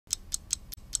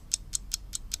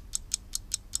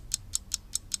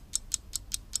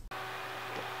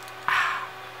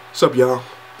What's up, y'all?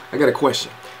 I got a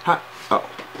question. How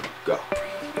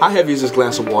heavy is this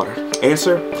glass of water?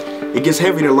 Answer, it gets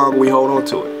heavier the longer we hold on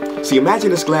to it. See, imagine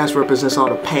this glass represents all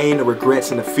the pain, the regrets,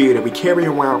 and the fear that we carry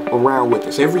around with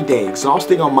us every day,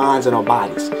 exhausting our minds and our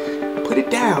bodies. Put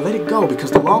it down, let it go, because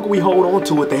the longer we hold on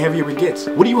to it, the heavier it gets.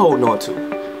 What are you holding on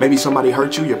to? Maybe somebody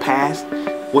hurt you, your past?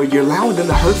 Well, you're allowing them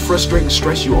to hurt, frustrate, and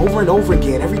stress you over and over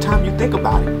again every time you think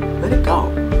about it. Let it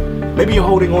go. Maybe you're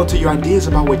holding on to your ideas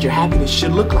about what your happiness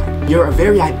should look like. Your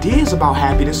very ideas about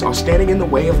happiness are standing in the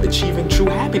way of achieving true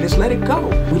happiness. Let it go.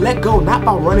 We let go not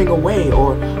by running away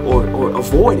or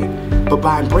avoiding, but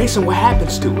by embracing what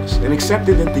happens to us and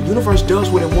accepting that the universe does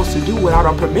what it wants to do without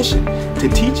our permission to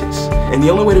teach us. And the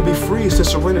only way to be free is to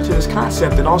surrender to this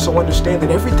concept and also understand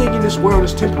that everything in this world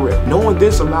is temporary. Knowing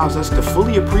this allows us to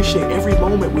fully appreciate every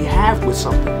moment we have with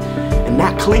something and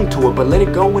not cling to it, but let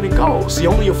it go when it goes. See,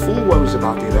 only a fool worries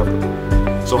about the inevitable.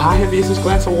 So how heavy is this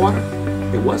glass of water?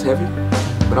 It was heavy,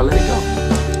 but I let it go.